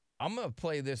I'm going to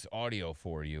play this audio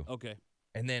for you. Okay.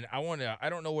 And then I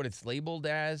don't know what it's labeled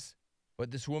as,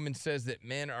 but this woman says that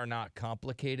men are not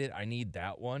complicated. I need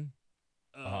that one.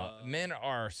 Men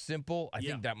are simple. I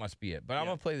think that must be it. But I'm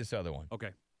going to play this other one.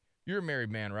 Okay. You're a married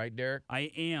man, right, Derek?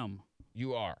 I am.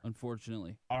 You are.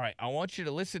 Unfortunately. All right. I want you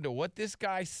to listen to what this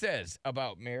guy says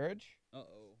about marriage.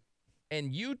 Uh-oh.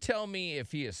 And you tell me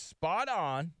if he is spot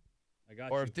on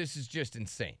or if this is just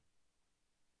insane.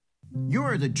 You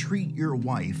are to treat your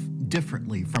wife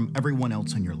differently from everyone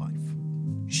else in your life.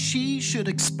 She should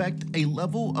expect a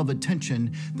level of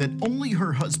attention that only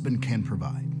her husband can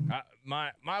provide.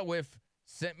 My wife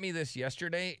sent me this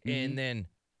yesterday, and then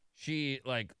she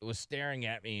was staring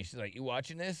at me. She's like, "You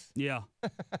watching this?" Yeah.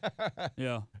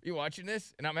 Yeah. You watching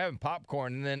this? And I'm having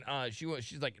popcorn, and then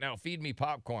she's like, "Now feed me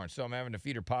popcorn." So I'm having to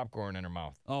feed her popcorn in her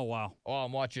mouth. Oh wow. Oh,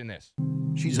 I'm watching this.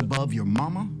 She's above your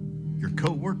mama, your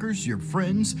coworkers, your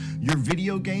friends, your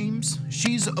video games.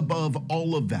 She's above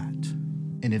all of that.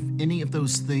 And if any of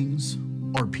those things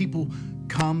or people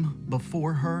come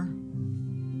before her,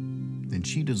 then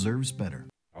she deserves better.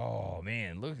 Oh,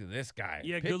 man, look at this guy.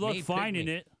 Yeah, good luck finding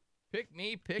it. Pick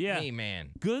me,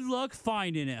 man. Good luck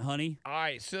finding it, honey. All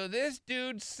right, so this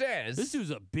dude says... This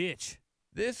dude's a bitch.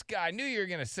 This guy, I knew you were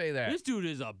going to say that. This dude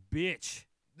is a bitch.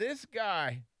 This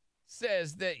guy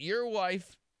says that your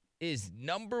wife is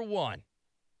number one.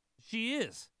 She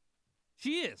is.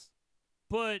 She is.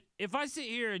 But if I sit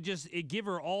here and just give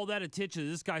her all that attention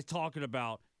this guy's talking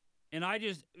about, and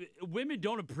women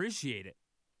don't appreciate it.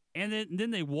 And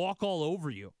then they walk all over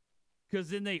you because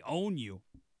then they own you.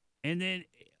 And then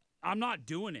I'm not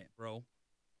doing it, bro.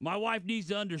 My wife needs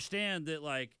to understand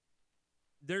that,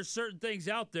 there's certain things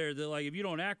out there that, if you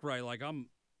don't act right, I'm,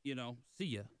 see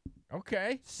ya.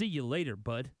 Okay. See you later,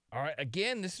 bud. All right.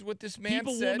 Again, this is what this man said.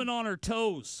 Keep a woman on her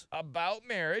toes. About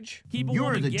marriage. Keep a You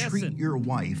are woman to guessing. treat your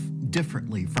wife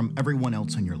differently from everyone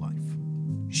else in your life.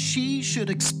 She should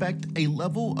expect a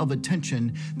level of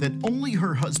attention that only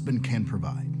her husband can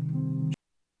provide.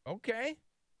 Okay.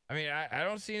 I mean, I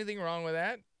don't see anything wrong with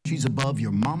that. She's above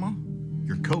your mama,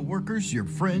 your coworkers, your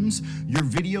friends, your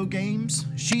video games.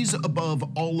 She's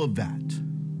above all of that.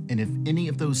 And if any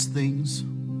of those things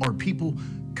or people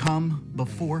come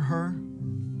before her,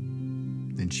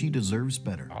 then she deserves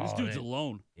better. This dude's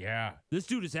alone. Yeah. This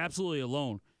dude is absolutely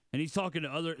alone. And he's talking to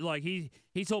other,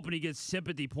 he's hoping he gets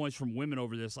sympathy points from women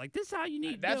over this. This is how you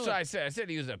need to That's do what it. I said. I said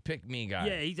he was a pick-me guy.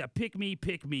 Yeah, he's a pick me.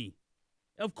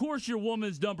 Of course your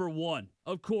woman's number one.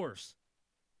 Of course.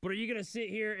 But are you going to sit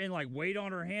here and, wait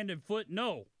on her hand and foot?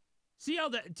 No.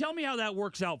 Tell me how that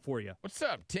works out for you. What's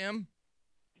up, Tim?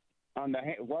 On the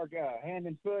hand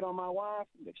and foot on my wife,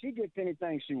 if she gets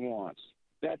anything she wants,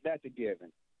 that's a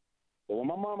given. But when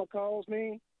my mama calls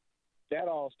me, that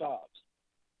all stops.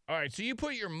 All right, so you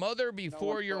put your mother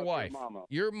before your wife. Mama.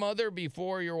 Your mother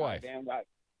before your wife. Damn right.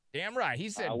 Damn right. He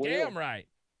said, will. damn right.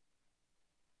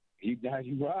 You're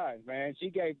right, man. She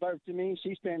gave birth to me.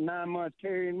 She spent 9 months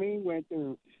carrying me, went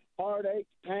through heartache,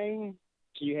 pain.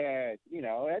 She had,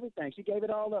 everything. She gave it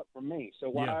all up for me. So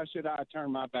why should I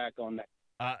turn my back on that?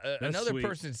 Another sweet.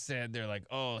 person said, they're like,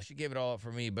 oh, she gave it all up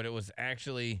for me, but it was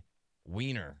actually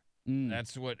wiener.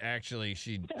 That's what actually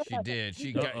she did.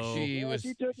 She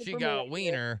got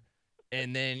wiener,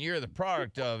 and then you're the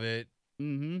product of it.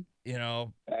 Mm-hmm.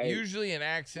 Usually an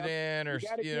accident or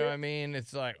you know what I mean.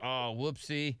 It's like, oh,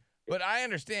 whoopsie. But I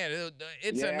understand.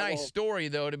 It's a nice story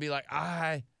though to be like,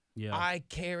 I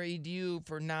carried you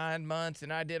for 9 months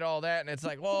and I did all that, and it's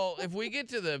like, well, if we get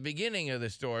to the beginning of the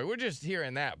story, we're just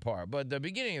hearing that part. But the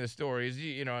beginning of the story is,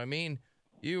 you know what I mean.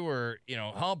 You were,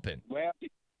 humping. Well.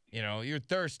 You're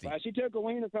thirsty. Well, she took a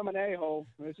wiener from an a-hole.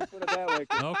 Let's just put it that way.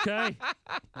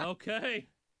 Okay.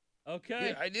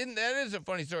 Yeah, that is a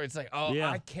funny story. It's like,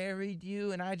 I carried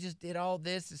you and I just did all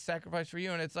this to sacrifice for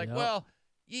you. And it's like, well,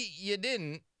 you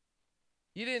didn't.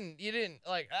 You didn't.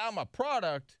 I'm a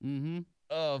product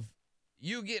of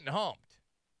you getting humped.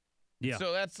 Yeah.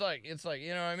 So that's it's like, you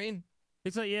know what I mean?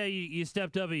 It's like, you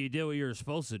stepped up and you did what you were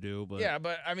supposed to do. But yeah,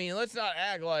 but I mean, let's not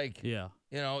act like,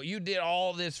 you did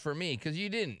all this for me, because you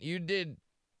didn't.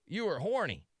 You were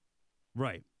horny.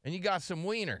 Right. And you got some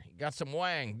wiener. You got some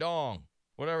wang, dong,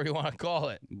 whatever you want to call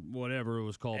it. Whatever it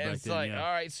was called and back it's then. Like,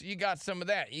 all right, so you got some of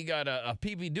that. You got a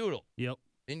pee-pee doodle. Yep.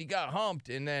 Then you got humped,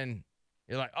 and then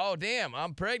you're like, oh, damn,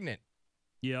 I'm pregnant.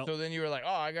 Yep. So then you were like,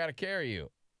 oh, I got to carry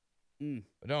you.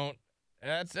 But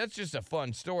that's just a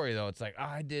fun story, though. It's like,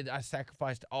 I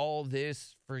sacrificed all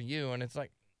this for you. And it's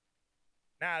like,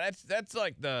 nah, that's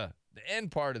like the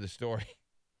end part of the story.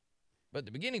 But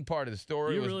the beginning part of the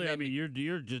story was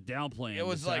you're just downplaying. It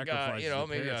was the like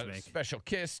maybe a special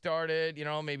kiss started,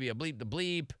 maybe a bleep the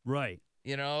bleep. Right.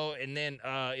 you know, and then,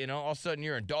 you know, all of a sudden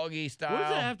you're in doggy style. What does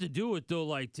that have to do with, though,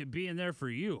 like, to being there for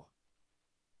you?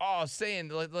 Oh, saying,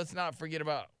 let's not forget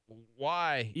about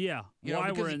why. Yeah, you why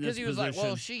know, we're in this Because he was position. like,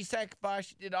 well, she sacrificed,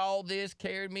 she did all this,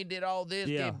 carried me, did all this,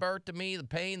 gave birth to me, the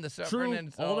pain, the suffering, true.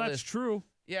 and all that's this. true.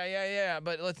 Yeah.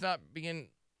 But let's not begin,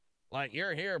 like,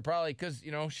 you're here probably because,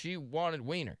 you know, she wanted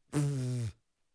wiener.